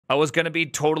I was going to be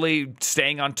totally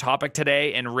staying on topic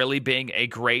today and really being a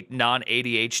great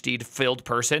non-ADHD filled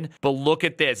person. But look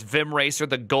at this. Vim Racer,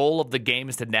 the goal of the game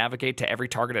is to navigate to every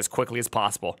target as quickly as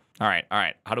possible. All right.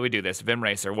 How do we do this? Vim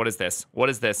Racer, what is this? What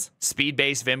is this?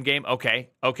 Speed-based Vim game? Okay.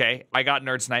 I got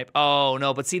Nerd Snipe. Oh,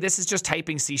 no, but see, this is just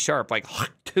typing C#, like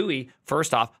tui,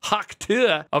 first off.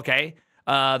 Okay.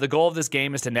 The goal of this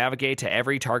game is to navigate to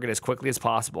every target as quickly as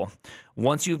possible.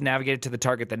 Once you've navigated to the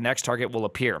target, the next target will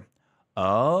appear.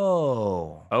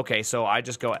 Oh. Okay, so I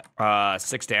just go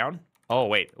 6 down. Oh,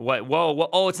 wait. What? Whoa.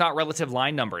 Oh, it's not relative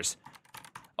line numbers.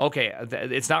 Okay,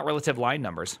 it's not relative line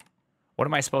numbers. What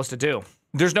am I supposed to do?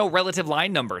 There's no relative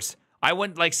line numbers. I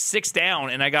went like 6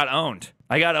 down and I got owned.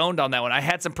 I got owned on that one. I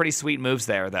had some pretty sweet moves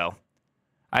there, though.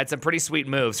 I had some pretty sweet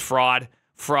moves. Fraud.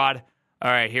 All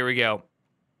right, here we go.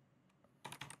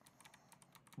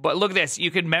 But look at this.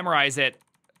 You can memorize it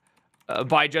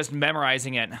by just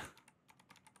memorizing it.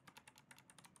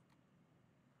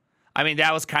 I mean,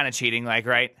 that was kind of cheating, like,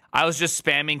 right? I was just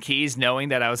spamming keys knowing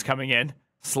that I was coming in.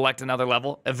 Select another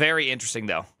level. Very interesting,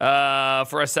 though.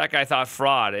 For a sec, I thought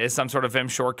fraud is some sort of Vim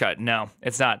shortcut. No,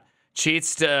 it's not. Cheat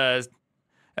still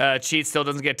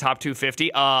doesn't get top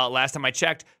 250. Last time I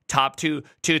checked, top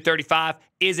 235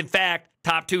 is, in fact,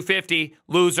 top 250.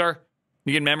 Loser.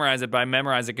 You can memorize it by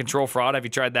memorizing control fraud. Have you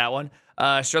tried that one?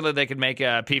 Surely they could make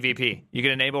a PvP. You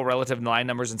can enable relative line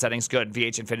numbers and settings. Good.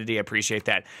 VH Infinity, appreciate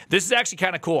that. This is actually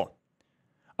kind of cool.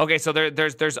 Okay, so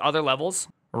there's other levels.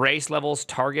 Race levels,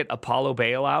 target, Apollo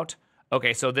bailout.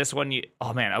 Okay, so this one,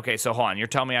 oh man, okay, so hold on. You're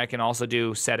telling me I can also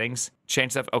do settings,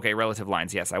 change stuff? Okay, relative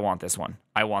lines, yes, I want this one.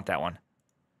 I want that one.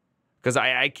 Because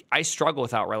I struggle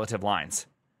without relative lines.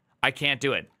 I can't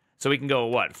do it. So we can go,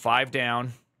 what, 5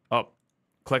 down. Oh,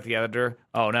 click the editor.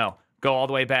 Oh no, go all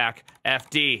the way back.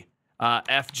 FD,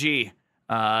 FG,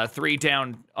 3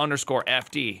 down, underscore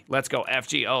FD. Let's go,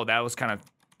 FG. Oh, that was kind of,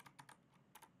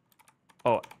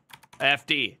 oh,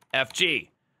 FD, FG,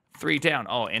 3 down.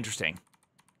 Oh, interesting.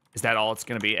 Is that all it's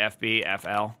going to be? FB,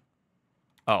 FL?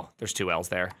 Oh, there's 2 L's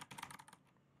there.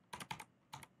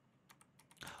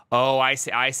 Oh, I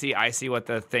see what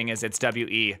the thing is. It's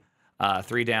WE,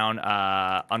 3 down,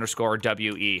 underscore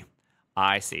WE.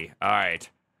 I see. All right.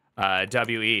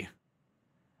 WE.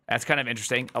 That's kind of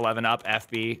interesting. 11 up,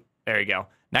 FB. There you go.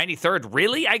 93rd.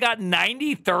 Really? I got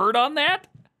 93rd on that?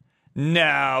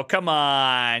 No, come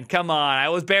on. I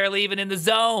was barely even in the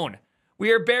zone.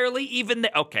 We are barely even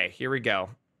there. Okay, here we go.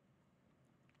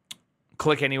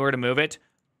 Click anywhere to move it.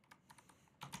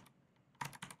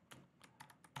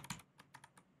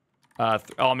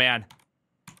 Oh, man.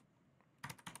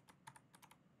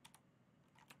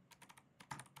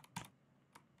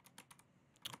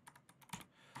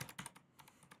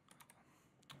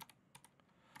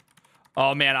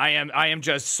 Oh, man, I am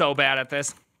just so bad at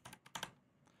this.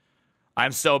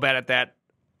 I'm so bad at that.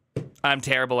 I'm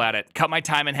terrible at it. Cut my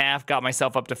time in half, got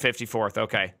myself up to 54th.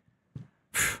 Okay.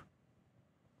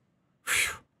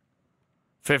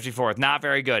 54th. Not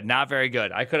very good. Not very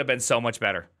good. I could have been so much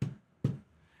better.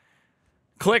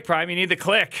 Click, Prime. You need the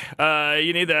click.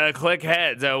 You need the click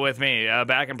heads with me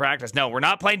back in practice. No, we're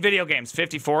not playing video games.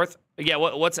 54th. Yeah,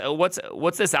 what's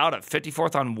this out of?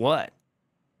 54th on what?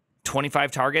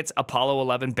 25 targets. Apollo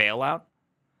 11 bailout.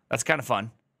 That's kind of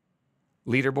fun.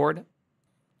 Leaderboard.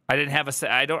 I didn't have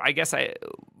I guess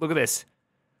look at this.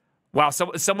 Wow,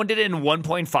 someone did it in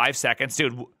 1.5 seconds.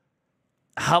 Dude,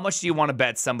 how much do you want to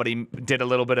bet somebody did a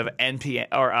little bit of NPM,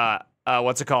 or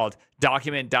what's it called?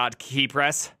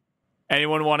 Document.keypress?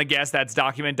 Anyone want to guess that's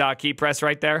document.keypress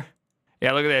right there?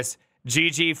 Yeah, look at this.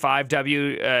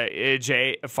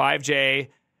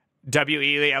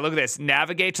 GG5WJ5JWE. Yeah, look at this.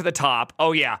 Navigate to the top.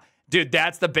 Oh, yeah. Dude,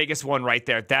 that's the biggest one right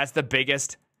there. That's the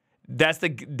biggest.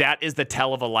 That is the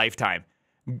tell of a lifetime.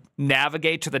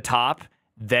 Navigate to the top,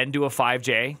 then do a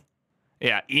 5J.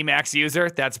 Yeah, Emacs user,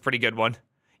 that's a pretty good one.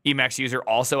 Emacs user,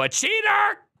 also a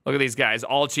cheater. Look at these guys,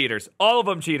 all cheaters. All of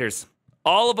them cheaters.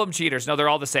 All of them cheaters. No, they're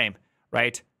all the same,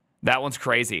 right? That one's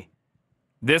crazy.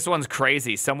 This one's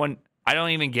crazy. Someone, I don't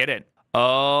even get it.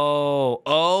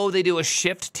 Oh, they do a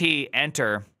Shift T,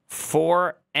 enter,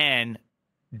 4N,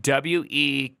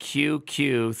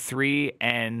 WEQQ,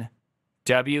 3N,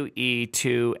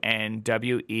 WE2N,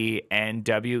 WEN,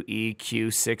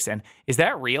 WEQ6N. Is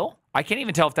that real? I can't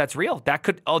even tell if that's real. That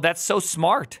could, oh, that's so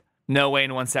smart. No way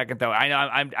in 1 second, though. I know,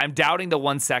 I'm doubting the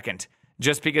 1 second.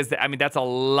 Just because, I mean, that's a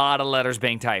lot of letters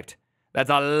being typed.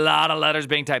 That's a lot of letters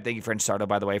being typed. Thank you, French Sardo,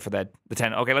 by the way, for the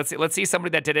 10. Okay, let's see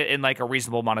somebody that did it in like a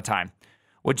reasonable amount of time.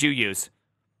 What'd you use?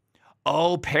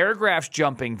 Oh, paragraphs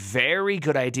jumping. Very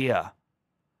good idea.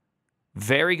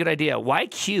 Very good idea. Why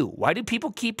Q? Why do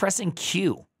people keep pressing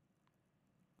Q?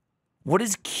 What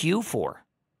is Q for?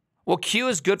 Well, Q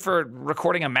is good for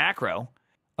recording a macro.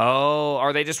 Oh,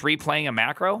 are they just replaying a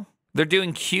macro? They're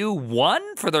doing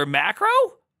Q1 for their macro?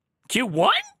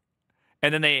 Q1?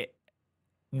 And then they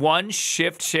 1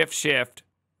 shift, shift, shift.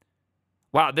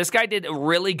 Wow, this guy did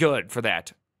really good for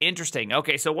that. Interesting.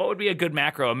 Okay, so what would be a good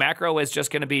macro? A macro is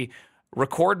just going to be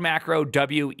record macro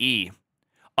WE.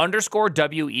 Underscore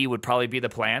WE would probably be the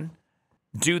plan.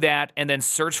 Do that, and then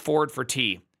search forward for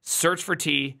T. Search for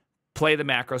T, play the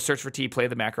macro. Search for T, play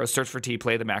the macro. Search for T,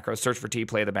 play the macro. Search for T,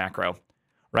 play the macro.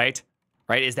 Right?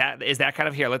 Right? Is that kind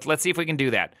of here? Let's see if we can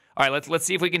do that. All right, let's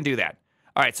see if we can do that.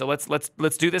 All right, so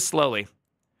let's do this slowly.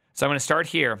 So I'm going to start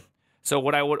here. So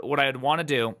what I'd want to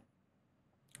do,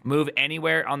 move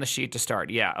anywhere on the sheet to start.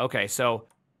 Yeah, okay. So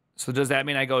does that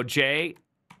mean I go J?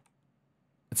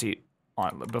 Let's see.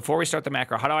 Before we start the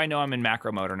macro, how do I know I'm in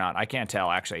macro mode or not? I can't tell,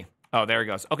 actually. Oh, there it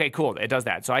goes. Okay, cool. It does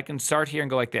that. So I can start here and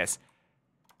go like this.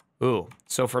 Ooh.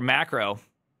 So for macro,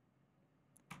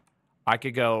 I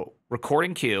could go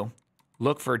recording Q,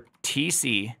 look for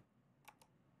TC,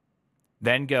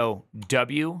 then go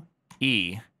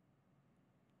WE,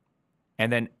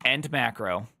 and then end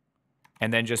macro,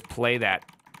 and then just play that.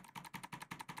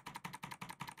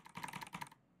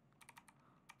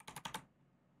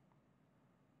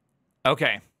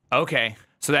 Okay.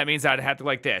 So that means I'd have to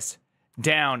like this.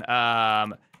 Down,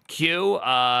 Q,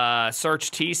 search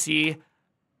TC.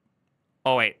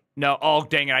 Oh, wait. No, oh,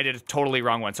 dang it. I did a totally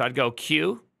wrong one. So I'd go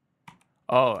Q.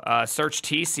 Search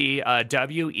TC,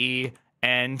 WE,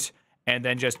 end, and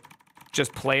then just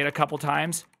play it a couple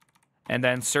times, and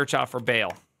then search out for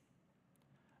bail.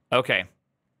 Okay,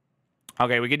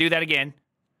 we can do that again.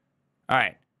 All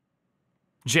right.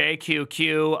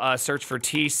 JQQ, search for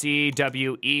TC,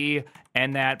 WE,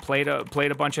 and that played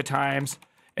a bunch of times,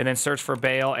 and then search for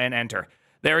bail and enter.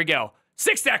 There we go.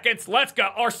 6 seconds, let's go.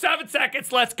 Or 7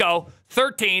 seconds, let's go.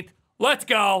 13th, let's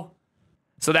go.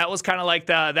 So that was kind of like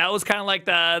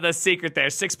the secret there.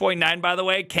 6.9, by the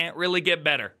way, can't really get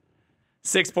better.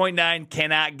 6.9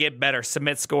 cannot get better.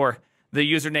 Submit score. The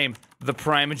username, the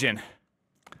Primogen.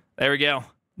 There we go.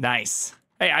 Nice.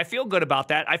 Hey, I feel good about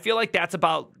that. I feel like that's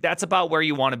about where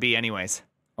you want to be anyways.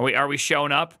 Are we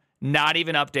showing up? Not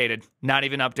even updated. Not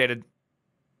even updated.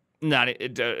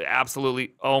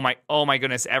 Absolutely. Oh my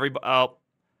goodness.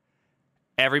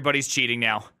 Everybody's cheating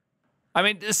now. I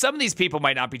mean, some of these people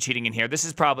might not be cheating in here. This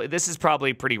is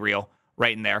probably pretty real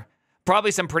right in there.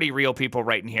 Probably some pretty real people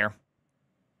right in here.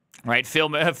 Right? Phil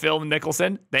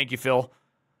Nicholson. Thank you, Phil.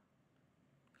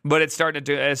 But it's starting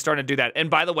to do that.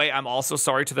 And by the way, I'm also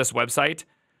sorry to this website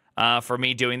for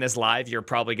me doing this live. You're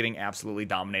probably getting absolutely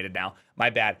dominated now.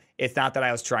 My bad. It's not that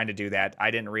I was trying to do that.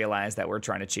 I didn't realize that we're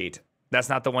trying to cheat. That's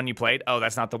not the one you played? Oh,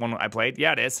 that's not the one I played?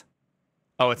 Yeah, it is.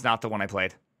 Oh, it's not the one I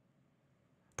played.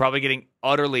 Probably getting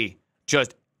utterly,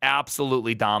 just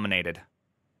absolutely dominated.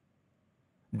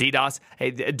 DDoS.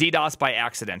 Hey, DDoS by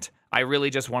accident. I really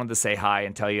just wanted to say hi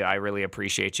and tell you I really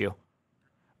appreciate you.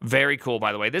 Very cool,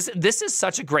 by the way. This is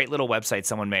such a great little website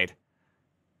someone made.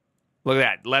 Look at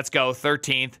that. Let's go.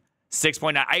 13th,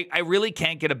 6.9. I really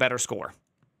can't get a better score.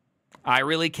 I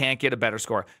really can't get a better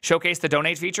score. Showcase the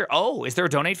donate feature. Oh, is there a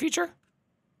donate feature?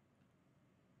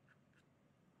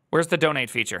 Where's the donate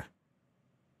feature?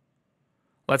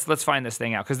 Let's find this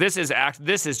thing out, because this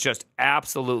is just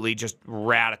absolutely just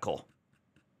radical.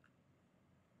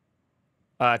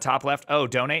 Top left. Oh,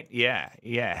 donate.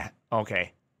 Yeah.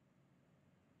 Okay.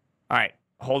 All right,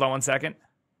 hold on 1 second.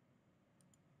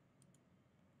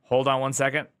 Hold on 1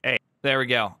 second. Hey, there we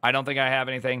go. I don't think I have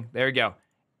anything. There we go.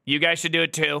 You guys should do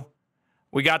it too.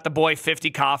 We got the boy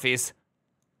 50 coffees.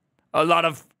 A lot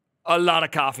of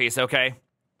coffees, okay?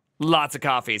 Lots of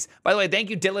coffees. By the way,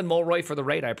 thank you, Dylan Mulroy, for the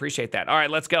raid. I appreciate that. All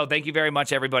right, let's go. Thank you very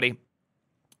much, everybody.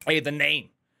 Hey, the name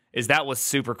that was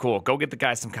super cool. Go get the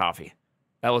guy some coffee.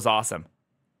 That was awesome.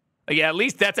 Yeah,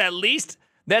 that's at least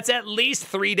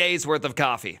 3 days worth of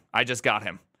coffee. I just got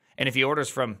him. And if he orders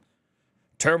from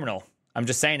Terminal, I'm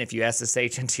just saying, if you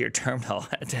SSH into your terminal,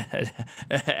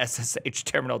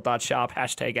 sshterminal.shop,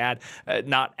 #ad,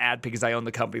 not ad because I own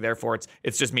the company, therefore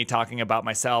it's just me talking about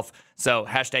myself. So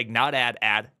 #not ad,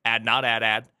 ad not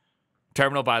ad.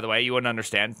 Terminal, by the way, you wouldn't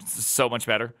understand. It's so much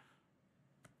better.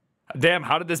 Damn,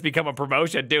 how did this become a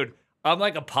promotion? Dude, I'm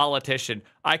like a politician.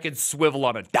 I could swivel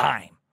on a dime.